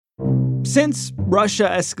Since Russia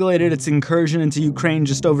escalated its incursion into Ukraine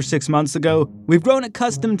just over 6 months ago, we've grown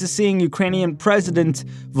accustomed to seeing Ukrainian President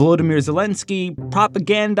Volodymyr Zelensky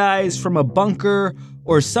propagandize from a bunker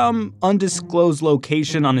or some undisclosed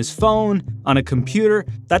location on his phone, on a computer.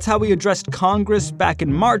 That's how he addressed Congress back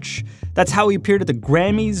in March. That's how he appeared at the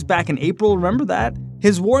Grammys back in April. Remember that?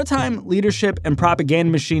 His wartime leadership and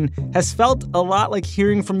propaganda machine has felt a lot like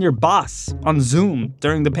hearing from your boss on Zoom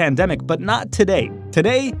during the pandemic, but not today.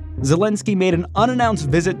 Today, Zelensky made an unannounced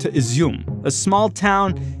visit to Izyum, a small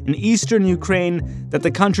town in eastern Ukraine that the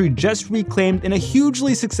country just reclaimed in a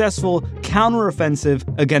hugely successful counteroffensive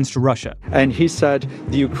against Russia. And he said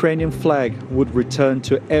the Ukrainian flag would return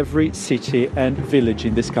to every city and village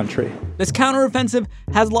in this country. This counteroffensive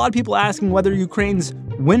has a lot of people asking whether Ukraine's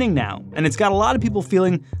winning now, and it's got a lot of people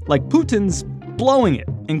feeling like Putin's blowing it,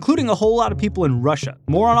 including a whole lot of people in Russia.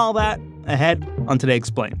 More on all that ahead on Today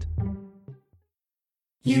Explained.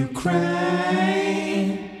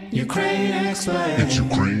 Ukraine Explained. It's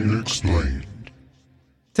Ukraine Explained.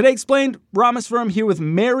 Today Explained, Ramaswaram here with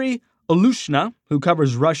Mary Alushna, who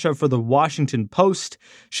covers Russia for the Washington Post.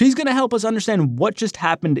 She's going to help us understand what just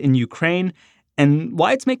happened in Ukraine and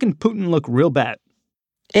why it's making Putin look real bad.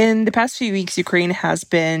 In the past few weeks, Ukraine has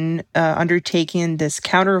been undertaking this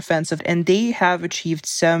counteroffensive, and they have achieved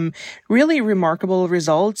some really remarkable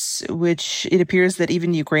results, which it appears that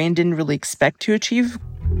even Ukraine didn't really expect to achieve.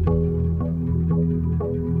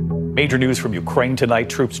 Major news from Ukraine tonight,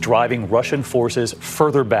 troops driving Russian forces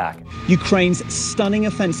further back. Ukraine's stunning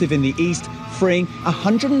offensive in the east, freeing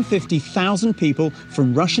 150,000 people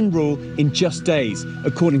from Russian rule in just days,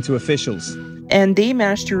 according to officials. And they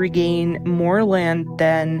managed to regain more land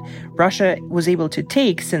than Russia was able to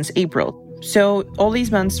take since April. So all these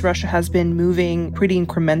months, Russia has been moving pretty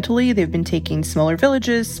incrementally. They've been taking smaller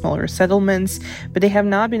villages, smaller settlements, but they have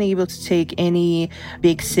not been able to take any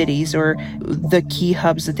big cities or the key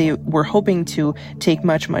hubs that they were hoping to take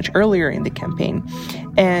much, much earlier in the campaign.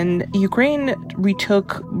 And Ukraine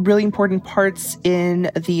retook really important parts in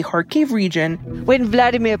the Kharkiv region. When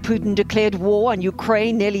Vladimir Putin declared war on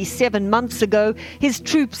Ukraine nearly 7 months ago, his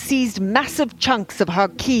troops seized massive chunks of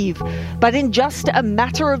Kharkiv. But in just a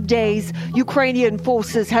matter of days, Ukrainian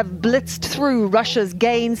forces have blitzed through Russia's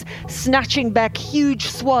gains, snatching back huge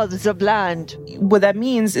swaths of land. What that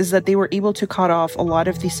means is that they were able to cut off a lot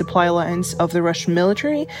of the supply lines of the Russian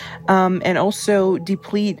military and also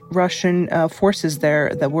deplete Russian forces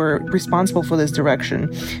there that were responsible for this direction,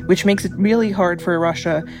 which makes it really hard for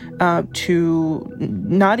Russia to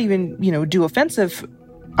not even, do offensive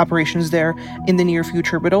operations there in the near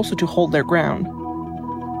future, but also to hold their ground.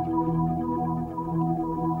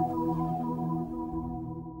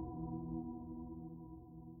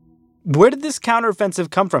 Where did this counteroffensive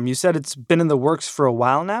come from? You said it's been in the works for a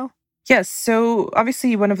while now? Yes, so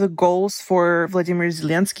obviously one of the goals for Vladimir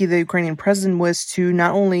Zelensky, the Ukrainian president, was to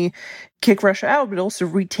not only kick Russia out, but also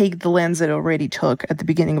retake the lands that it already took at the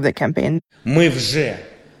beginning of the campaign. We've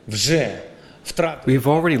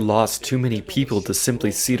already lost too many people to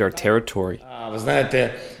simply cede our territory.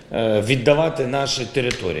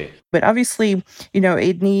 But obviously,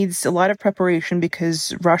 it needs a lot of preparation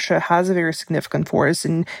because Russia has a very significant force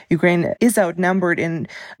and Ukraine is outnumbered in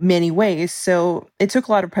many ways. So it took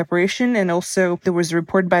a lot of preparation. And also there was a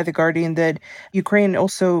report by The Guardian that Ukraine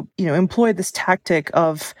also, employed this tactic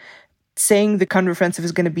of saying the counteroffensive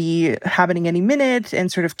is going to be happening any minute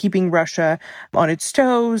and sort of keeping Russia on its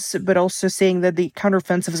toes, but also saying that the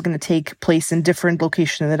counteroffensive is going to take place in different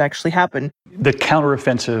locations that actually happen. The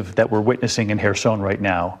counteroffensive that we're witnessing in Kherson right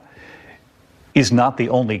now is not the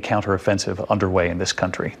only counteroffensive underway in this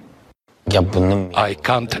country. I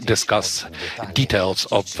can't discuss details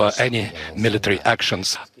of any military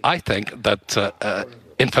actions. I think that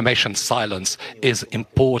information silence is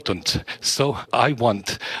important. So I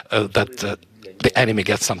want that the enemy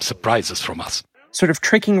gets some surprises from us. Sort of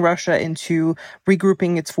tricking Russia into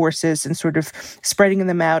regrouping its forces and sort of spreading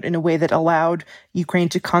them out in a way that allowed Ukraine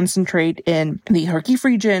to concentrate in the Kharkiv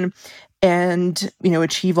region and,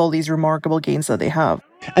 achieve all these remarkable gains that they have.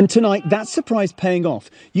 And tonight, that surprise paying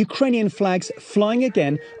off. Ukrainian flags flying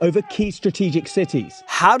again over key strategic cities.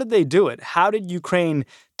 How did they do it? How did Ukraine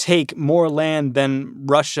take more land than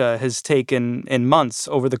Russia has taken in months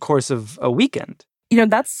over the course of a weekend?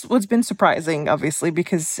 That's what's been surprising, obviously,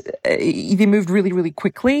 because they moved really, really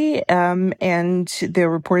quickly. And there are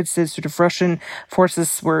reports that sort of Russian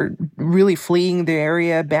forces were really fleeing the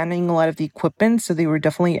area, abandoning a lot of the equipment. So they were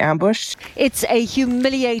definitely ambushed. It's a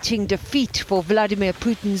humiliating defeat for Vladimir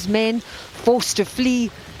Putin's men, forced to flee,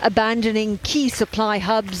 abandoning key supply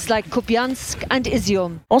hubs like Kupiansk and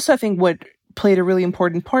Izyum. Also, I think what played a really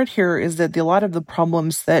important part here is that a lot of the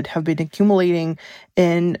problems that have been accumulating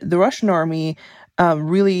in the Russian army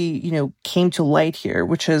really, came to light here,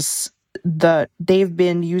 which is that they've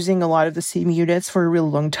been using a lot of the same units for a really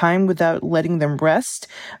long time without letting them rest,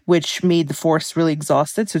 which made the force really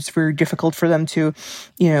exhausted. So it's very difficult for them to,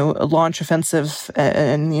 launch offensive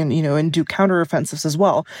and do counteroffensives as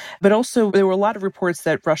well. But also there were a lot of reports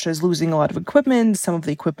that Russia is losing a lot of equipment. Some of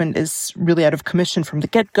the equipment is really out of commission from the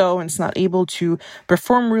get-go and it's not able to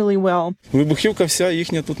perform really well. They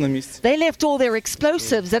left all their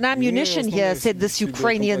explosives and ammunition here, said this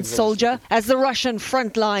Ukrainian soldier, as the Russian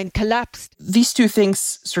front line collapsed. These two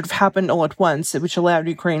things sort of happened all at once, which allowed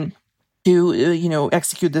Ukraine to,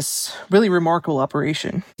 execute this really remarkable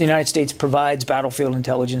operation. The United States provides battlefield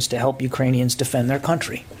intelligence to help Ukrainians defend their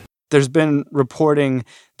country. There's been reporting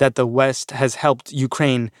that the West has helped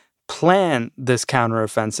Ukraine plan this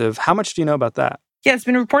counteroffensive. How much do you know about that? Yeah, it's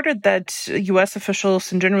been reported that U.S.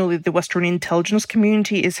 officials and generally the Western intelligence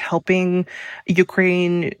community is helping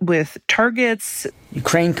Ukraine with targets.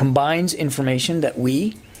 Ukraine combines information that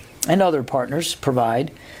we and other partners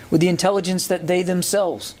provide with the intelligence that they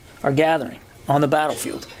themselves are gathering on the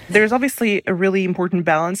battlefield. There's obviously a really important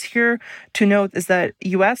balance here to note is that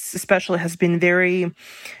U.S. especially has been very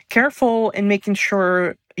careful in making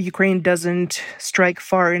sure Ukraine doesn't strike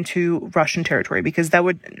far into Russian territory, because that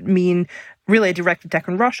would mean really a direct attack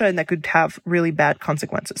on Russia, and that could have really bad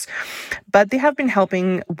consequences. But they have been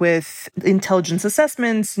helping with intelligence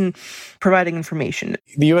assessments and providing information.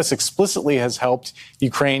 The U.S. explicitly has helped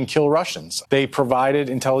Ukraine kill Russians. They provided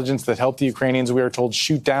intelligence that helped the Ukrainians, we are told,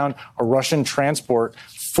 shoot down a Russian transport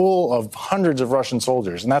full of hundreds of Russian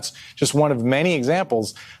soldiers. And that's just one of many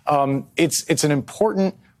examples. It's an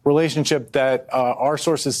important relationship that our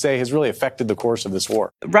sources say has really affected the course of this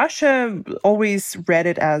war. Russia always read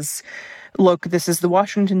it as, look, this is the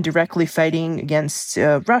Washington directly fighting against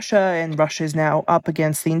Russia, and Russia is now up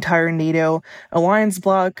against the entire NATO alliance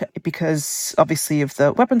bloc because, obviously, of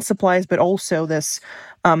the weapons supplies, but also this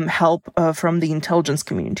help from the intelligence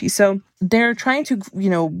community. So they're trying to,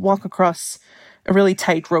 walk across a really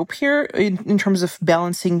tight rope here in terms of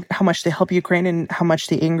balancing how much they help Ukraine and how much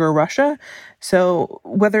they anger Russia. So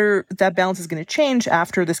whether that balance is going to change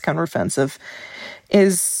after this counteroffensive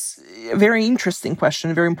is a very interesting question,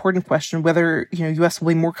 a very important question, whether, U.S. will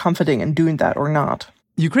be more confident in doing that or not.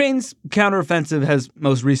 Ukraine's counteroffensive has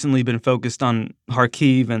most recently been focused on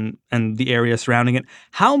Kharkiv and the area surrounding it.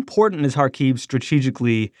 How important is Kharkiv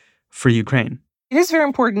strategically for Ukraine? It is very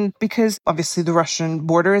important because, obviously, the Russian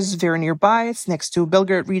border is very nearby. It's next to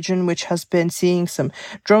Belgorod region, which has been seeing some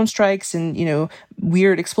drone strikes and,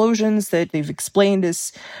 weird explosions that they've explained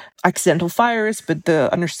as accidental fires. But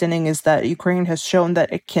the understanding is that Ukraine has shown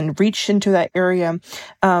that it can reach into that area.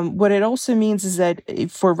 What it also means is that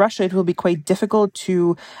for Russia, it will be quite difficult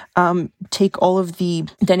to take all of the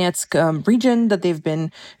Donetsk region that they've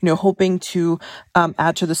been, hoping to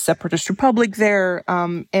add to the separatist republic there.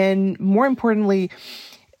 And more importantly,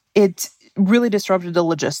 it really disrupted the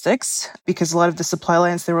logistics because a lot of the supply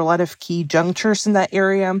lines, there were a lot of key junctures in that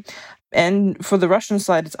area. And for the Russian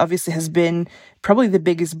side, it obviously has been probably the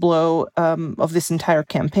biggest blow of this entire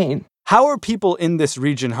campaign. How are people in this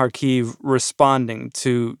region, Kharkiv, responding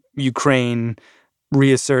to Ukraine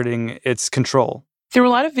reasserting its control? There were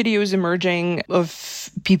a lot of videos emerging of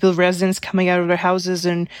people, residents coming out of their houses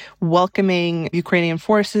and welcoming Ukrainian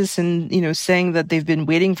forces and, saying that they've been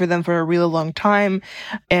waiting for them for a really long time.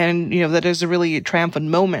 And, that is a really triumphant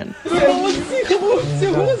moment.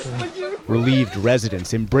 Relieved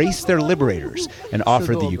residents embraced their liberators and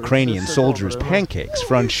offered the Ukrainian soldiers pancakes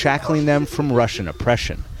for unshackling them from Russian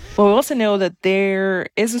oppression. Well, we also know that there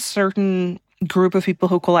is a certain group of people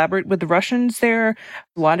who collaborate with the Russians there.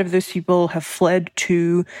 A lot of those people have fled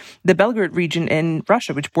to the Belgorod region in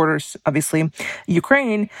Russia, which borders, obviously,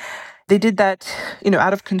 Ukraine. They did that,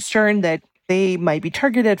 out of concern that they might be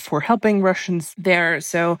targeted for helping Russians there.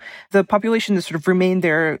 So the population that sort of remained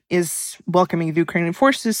there is welcoming the Ukrainian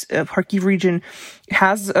forces. Kharkiv region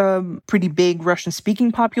has a pretty big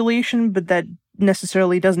Russian-speaking population, but that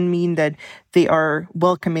necessarily doesn't mean that they are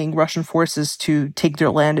welcoming Russian forces to take their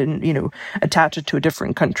land and, attach it to a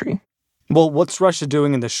different country. Well, what's Russia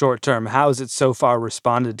doing in the short term? How has it so far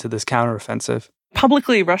responded to this counteroffensive?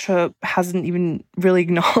 Publicly, Russia hasn't even really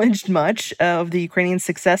acknowledged much of the Ukrainian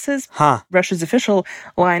successes. Russia's official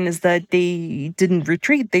line is that they didn't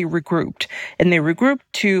retreat, they regrouped. And they regrouped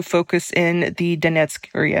to focus in the Donetsk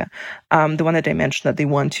area, the one that I mentioned that they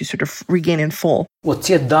want to sort of regain in full.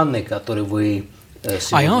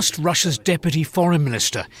 I asked Russia's deputy foreign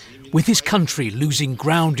minister, with his country losing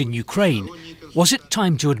ground in Ukraine, was it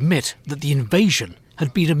time to admit that the invasion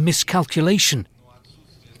had been a miscalculation.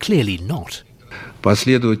 Clearly not. We're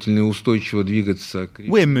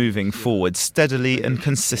moving forward steadily and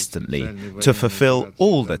consistently to fulfill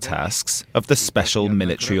all the tasks of the special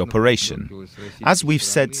military operation. As we've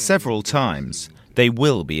said several times, they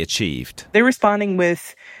will be achieved. They're responding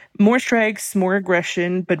with more strikes, more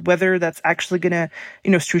aggression, but whether that's actually going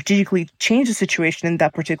to, strategically change the situation in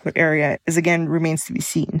that particular area remains to be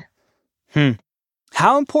seen.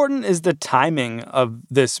 How important is the timing of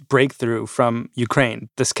this breakthrough from Ukraine,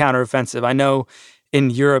 this counteroffensive? I know in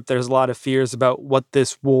Europe there's a lot of fears about what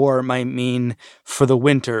this war might mean for the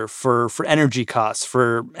winter, for energy costs,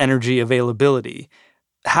 for energy availability.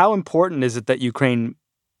 How important is it that Ukraine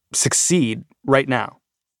succeed right now?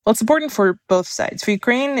 Well, it's important for both sides. For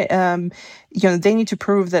Ukraine, they need to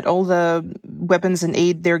prove that all the weapons and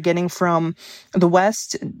aid they're getting from the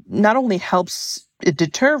West not only helps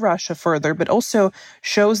deter Russia further, but also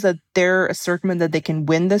shows that their assertion that they can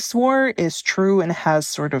win this war is true and has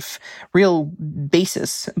sort of real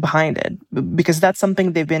basis behind it. Because that's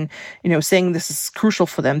something they've been, saying this is crucial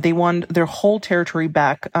for them. They want their whole territory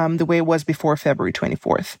back the way it was before February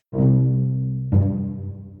 24th.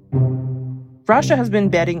 Russia has been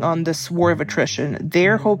betting on this war of attrition.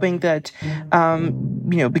 They're hoping that,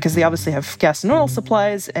 because they obviously have gas and oil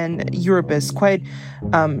supplies and Europe is quite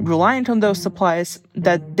reliant on those supplies,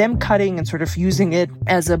 that them cutting and sort of using it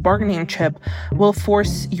as a bargaining chip will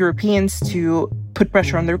force Europeans to put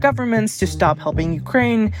pressure on their governments to stop helping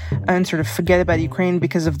Ukraine and sort of forget about Ukraine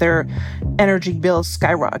because of their energy bills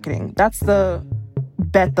skyrocketing. That's the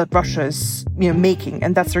bet that Russia is making,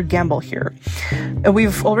 and that's their gamble here.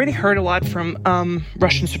 We've already heard a lot from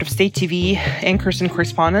Russian sort of state TV anchors and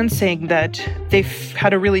correspondents saying that they've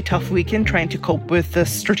had a really tough weekend trying to cope with the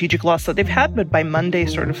strategic loss that they've had, but by Monday,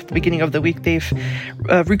 sort of the beginning of the week, they've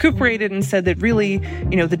recuperated and said that really,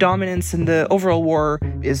 the dominance in the overall war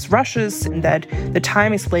is Russia's and that the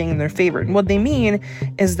time is playing in their favor. And what they mean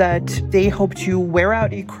is that they hope to wear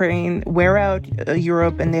out Ukraine, wear out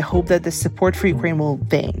Europe, and they hope that the support for Ukraine will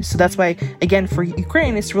wane. So that's why, again, for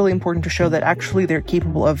Ukraine, it's really important to show that actually they're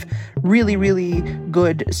capable of really, really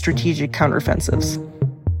good strategic counteroffensives.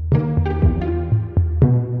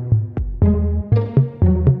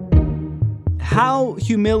 How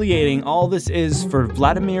humiliating all this is for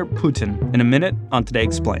Vladimir Putin in a minute on Today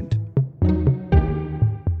Explained.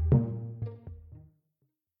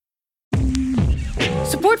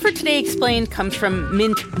 Support for Today Explained comes from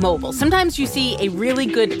Mint Mobile. Sometimes you see a really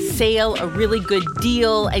good sale, a really good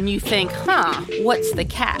deal, and you think, what's the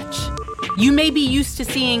catch? You may be used to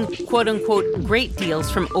seeing, quote-unquote, great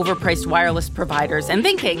deals from overpriced wireless providers and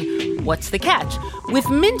thinking, what's the catch? With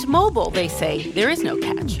Mint Mobile, they say, there is no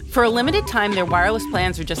catch. For a limited time, their wireless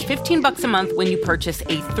plans are just $15 a month when you purchase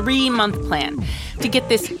a 3-month plan. To get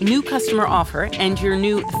this new customer offer and your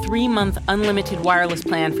new 3-month unlimited wireless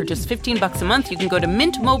plan for just $15 a month, you can go to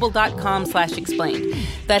mintmobile.com/explained.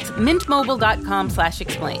 That's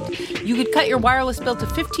mintmobile.com/explained. You could cut your wireless bill to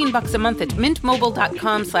 $15 a month at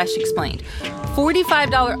mintmobile.com/explained.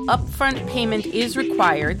 $45 upfront payment is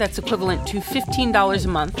required. That's equivalent to $15 a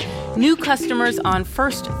month. New customers on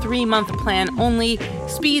first 3-month plan only.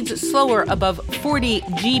 Speeds slower above 40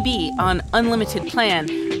 GB on unlimited plan.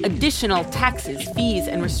 Additional taxes, fees,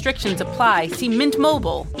 and restrictions apply. See Mint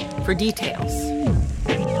Mobile for details.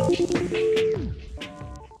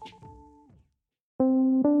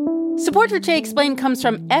 Support for Today Explained comes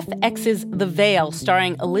from FX's The Veil,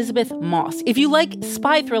 starring Elizabeth Moss. If you like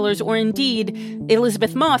spy thrillers or indeed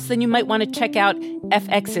Elizabeth Moss, then you might want to check out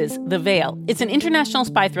FX's The Veil. It's an international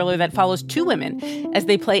spy thriller that follows 2 women as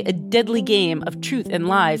they play a deadly game of truth and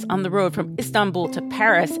lies on the road from Istanbul to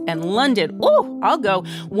Paris and London. Oh, I'll go.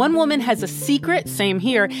 One woman has a secret, same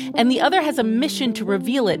here, and the other has a mission to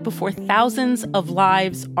reveal it before thousands of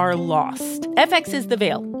lives are lost. FX's The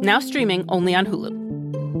Veil, now streaming only on Hulu.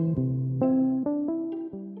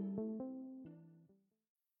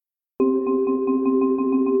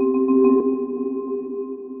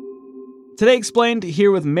 Today Explained here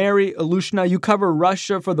with Mary Alushina. You cover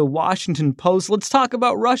Russia for the Washington Post. Let's talk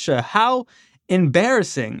about Russia. How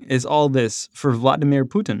embarrassing is all this for Vladimir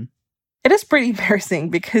Putin? It is pretty embarrassing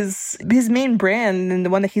because his main brand and the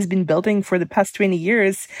one that he's been building for the past 20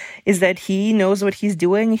 years is that he knows what he's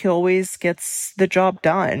doing. He always gets the job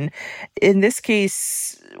done. In this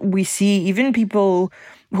case, we see even people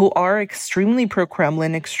who are extremely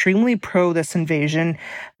pro-Kremlin, extremely pro this invasion,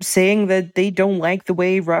 saying that they don't like the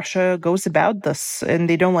way Russia goes about this and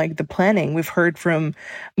they don't like the planning. We've heard from,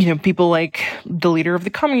 people like the leader of the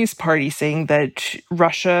Communist Party saying that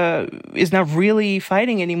Russia is not really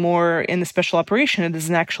fighting anymore in the special operation. It is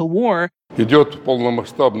an actual war. Идет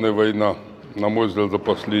полномасштабная война. На мой взгляд, за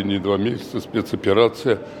последние 2 месяца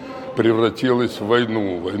спецоперация превратилась в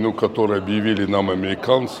войну, которую объявили нам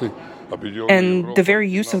американцы. And the very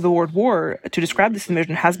use of the word war to describe this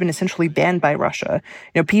invasion has been essentially banned by Russia.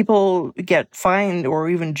 People get fined or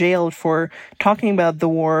even jailed for talking about the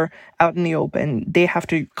war out in the open. They have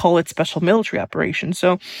to call it special military operation.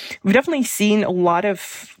 So we've definitely seen a lot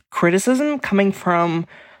of criticism coming from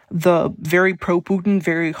the very pro-Putin,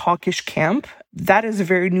 very hawkish camp. That is a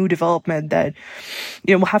very new development that,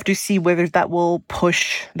 we'll have to see whether that will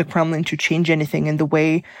push the Kremlin to change anything in the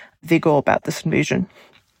way they go about this invasion.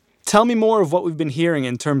 Tell me more of what we've been hearing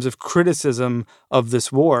in terms of criticism of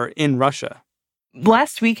this war in Russia.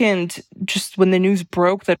 Last weekend, just when the news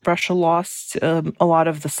broke that Russia lost a lot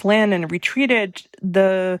of this land and retreated,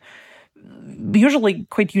 the usually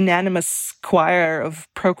quite unanimous choir of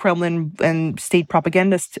pro-Kremlin and state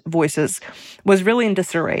propagandist voices was really in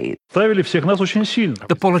disarray.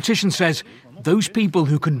 The politician says those people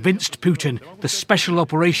who convinced Putin the special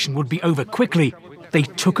operation would be over quickly, they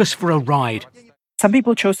took us for a ride. Some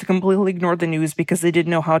people chose to completely ignore the news because they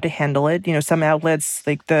didn't know how to handle it. Some outlets,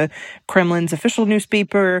 like the Kremlin's official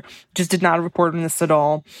newspaper, just did not report on this at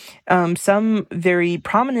all. Some very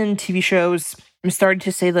prominent TV shows started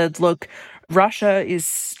to say that, look, Russia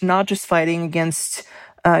is not just fighting against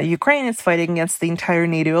Ukraine, it's fighting against the entire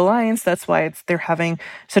NATO alliance. That's why they're having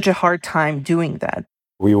such a hard time doing that.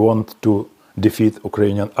 We want to defeat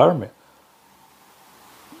Ukrainian army.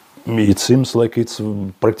 It seems like it's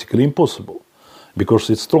practically impossible. Because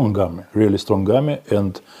it's strong army, really strong army,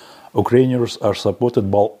 and Ukrainians are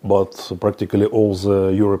supported by practically all the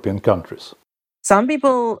European countries. Some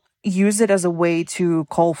people use it as a way to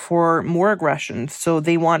call for more aggression. So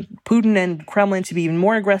they want Putin and Kremlin to be even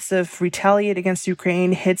more aggressive, retaliate against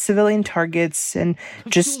Ukraine, hit civilian targets, and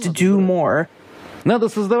just do more. Надо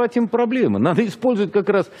создавать им проблемы. Надо использовать как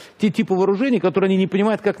раз те типы вооружений, которые они не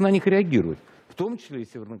понимают, как на них реагировать.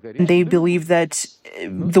 They believe that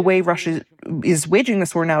the way Russia is waging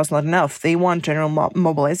this war now is not enough. They want general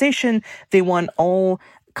mobilization. They want all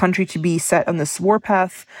country to be set on this war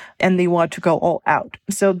path, and they want to go all out.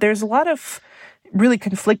 So there's a lot of really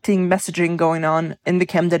conflicting messaging going on in the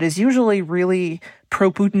camp that is usually really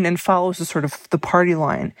pro-Putin and follows the party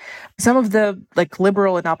line. Some of the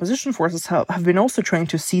liberal and opposition forces have been also trying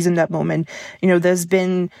to seize in that moment. There's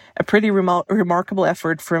been a pretty remarkable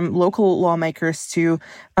effort from local lawmakers to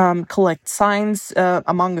collect signs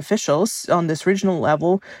among officials on this regional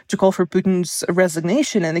level to call for Putin's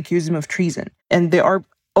resignation and accuse him of treason. And they are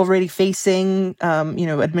already facing,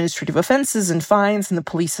 administrative offenses and fines, and the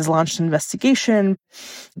police has launched an investigation.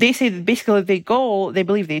 They say that basically they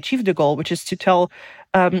believe they achieved the goal, which is to tell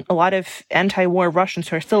a lot of anti-war Russians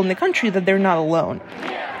who are still in the country that they're not alone.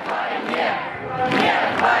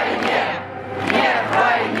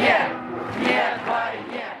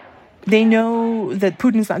 They know that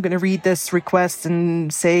Putin's not going to read this request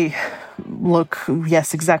and say, look,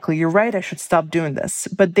 yes, exactly, you're right, I should stop doing this.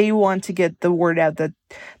 But they want to get the word out that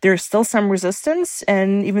there's still some resistance,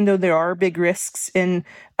 and even though there are big risks in,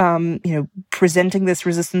 presenting this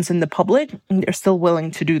resistance in the public, they're still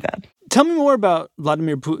willing to do that. Tell me more about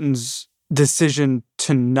Vladimir Putin's decision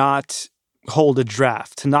to not hold a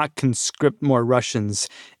draft, to not conscript more Russians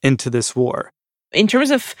into this war. In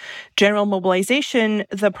terms of general mobilization,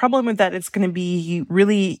 the problem with that is going to be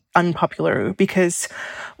really unpopular because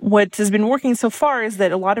what has been working so far is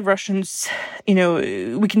that a lot of Russians,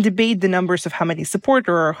 we can debate the numbers of how many support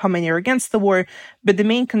or how many are against the war, but the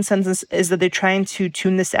main consensus is that they're trying to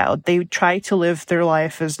tune this out. They try to live their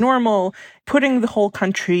life as normal, putting the whole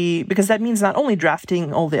country, because that means not only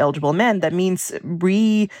drafting all the eligible men, that means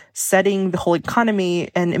resetting the whole economy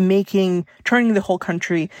and turning the whole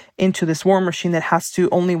country into this war machine that has to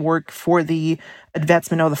only work for the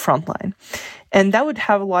advancement of the front line. And that would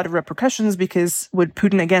have a lot of repercussions because what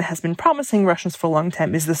Putin, again, has been promising Russians for a long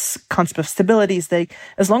time is this concept of stability. Is that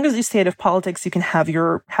as long as you stay out of politics, you can have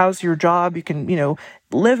your house, your job, you can,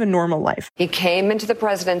 live a normal life. He came into the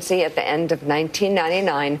presidency at the end of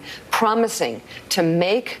 1999 promising to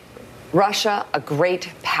make Russia a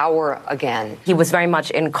great power again. He was very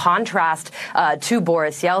much in contrast to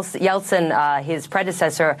Boris Yeltsin, his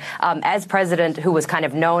predecessor, as president, who was kind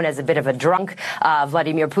of known as a bit of a drunk.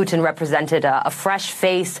 Vladimir Putin represented a fresh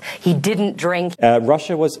face. He didn't drink.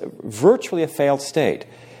 Russia was virtually a failed state.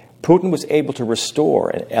 Putin was able to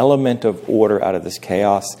restore an element of order out of this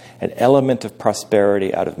chaos, an element of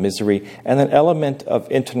prosperity out of misery, and an element of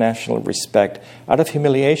international respect out of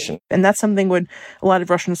humiliation. And that's something what a lot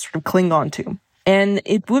of Russians cling on to. And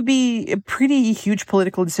it would be a pretty huge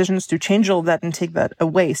political decisions to change all of that and take that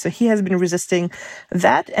away. So he has been resisting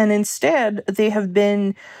that. And instead, they have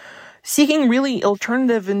been seeking really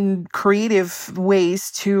alternative and creative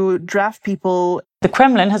ways to draft people. The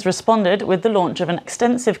Kremlin has responded with the launch of an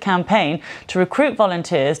extensive campaign to recruit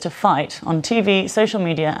volunteers to fight on TV, social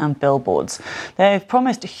media and billboards. They've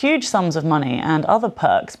promised huge sums of money and other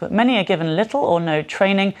perks, but many are given little or no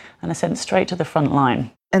training and are sent straight to the front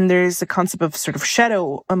line. And there's a concept of sort of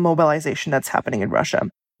shadow mobilization that's happening in Russia.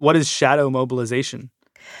 What is shadow mobilization?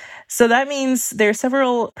 So that means there are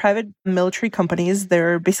several private military companies,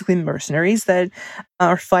 they're basically mercenaries that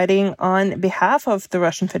are fighting on behalf of the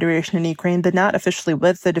Russian Federation in Ukraine, but not officially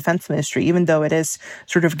with the defense ministry, even though it is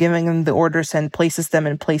sort of giving them the orders and places them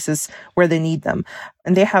in places where they need them.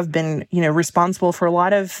 And they have been, responsible for a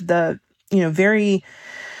lot of the, very,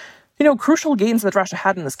 crucial gains that Russia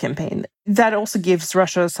had in this campaign. That also gives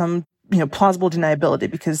Russia some plausible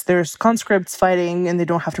deniability because there's conscripts fighting and they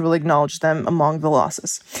don't have to really acknowledge them among the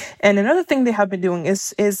losses. And another thing they have been doing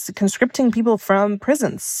is conscripting people from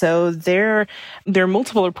prisons. So there are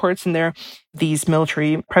multiple reports in there. These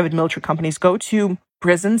private military companies go to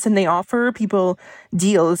prisons and they offer people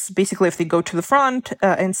deals. Basically, if they go to the front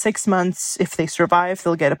in 6 months, if they survive,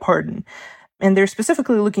 they'll get a pardon. And they're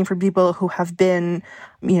specifically looking for people who have been,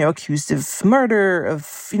 accused of murder, of,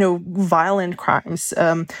 violent crimes.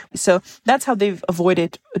 So that's how they've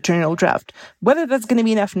avoided a general draft. Whether that's going to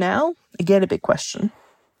be enough now, again, a big question.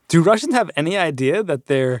 Do Russians have any idea that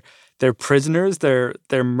their prisoners, their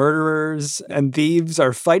murderers and thieves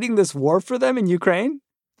are fighting this war for them in Ukraine?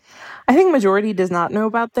 I think majority does not know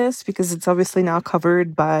about this because it's obviously now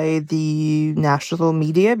covered by the national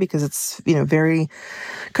media because it's, very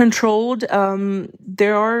controlled.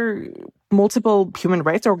 There are multiple human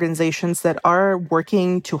rights organizations that are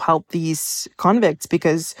working to help these convicts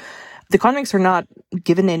because the convicts are not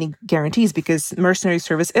given any guarantees because mercenary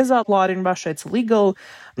service is outlawed in Russia. It's illegal.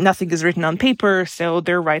 Nothing is written on paper. So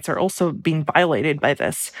their rights are also being violated by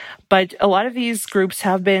this. But a lot of these groups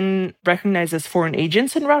have been recognized as foreign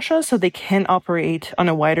agents in Russia, so they can operate on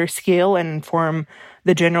a wider scale and inform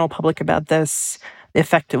the general public about this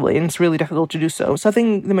effectively. And it's really difficult to do so. So I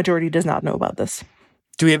think the majority does not know about this.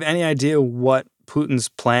 Do we have any idea what Putin's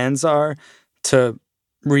plans are to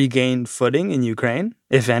regain footing in Ukraine,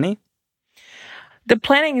 if any? The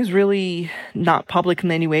planning is really not public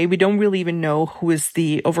in any way. We don't really even know who is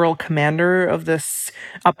the overall commander of this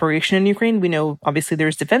operation in Ukraine. We know, obviously,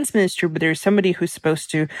 there's defense minister, but there's somebody who's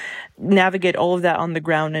supposed to navigate all of that on the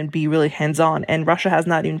ground and be really hands-on. And Russia has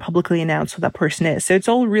not even publicly announced who that person is. So it's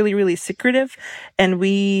all really, really secretive. And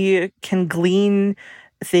we can glean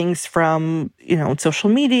things from,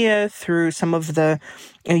 social media through some of the,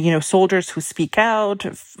 soldiers who speak out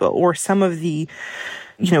or some of the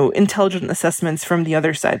intelligent assessments from the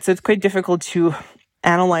other side. So it's quite difficult to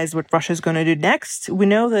analyze what Russia is going to do next. We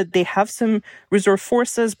know that they have some reserve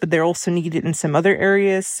forces, but they're also needed in some other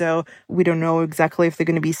areas. So we don't know exactly if they're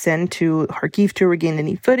going to be sent to Kharkiv to regain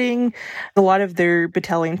any footing. A lot of their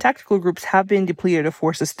battalion tactical groups have been depleted of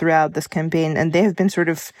forces throughout this campaign, and they have been sort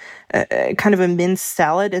of kind of a minced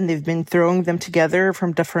salad, and they've been throwing them together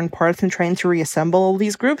from different parts and trying to reassemble all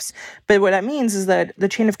these groups. But what that means is that the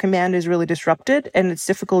chain of command is really disrupted, and it's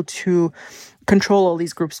difficult to control all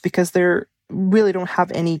these groups because they're really don't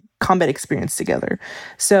have any combat experience together.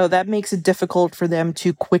 So that makes it difficult for them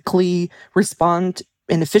to quickly respond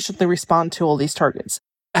and efficiently respond to all these targets.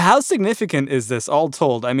 How significant is this all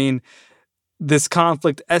told? I mean, this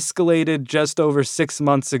conflict escalated just over 6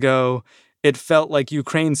 months ago. It felt like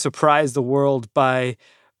Ukraine surprised the world by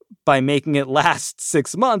making it last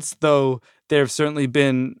 6 months, though there have certainly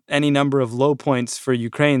been any number of low points for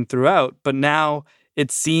Ukraine throughout. But now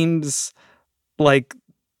it seems like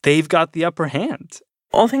they've got the upper hand.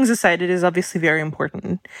 All things aside, it is obviously very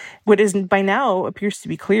important. What is by now appears to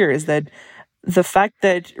be clear is that the fact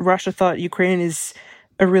that Russia thought Ukraine is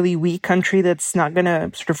a really weak country that's not going to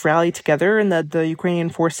sort of rally together, and that the Ukrainian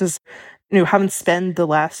forces, haven't spent the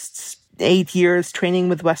last 8 years training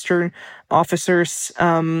with Western officers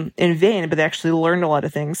in vain, but they actually learned a lot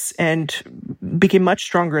of things and became much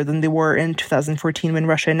stronger than they were in 2014 when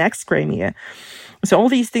Russia annexed Crimea. So all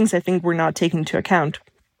these things I think were not taken into account,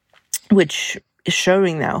 which is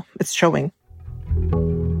showing now. It's showing.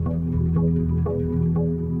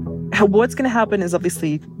 What's going to happen is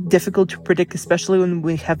obviously difficult to predict, especially when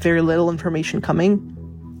we have very little information coming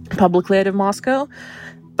publicly out of Moscow.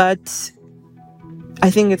 But I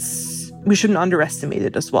think we shouldn't underestimate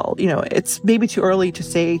it as well. It's maybe too early to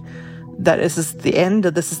say that this is the end,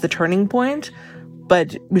 that this is the turning point,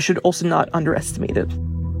 but we should also not underestimate it.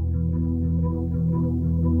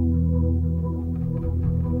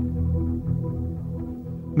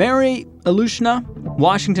 Mary Alushna,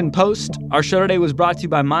 Washington Post. Our show today was brought to you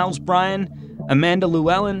by Miles Bryan. Amanda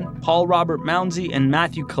Llewellyn, Paul Robert Mounsey, and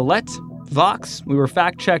Matthew Collette. Vox, we were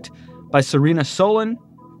fact-checked by Serena Solon.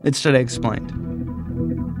 It's Today Explained.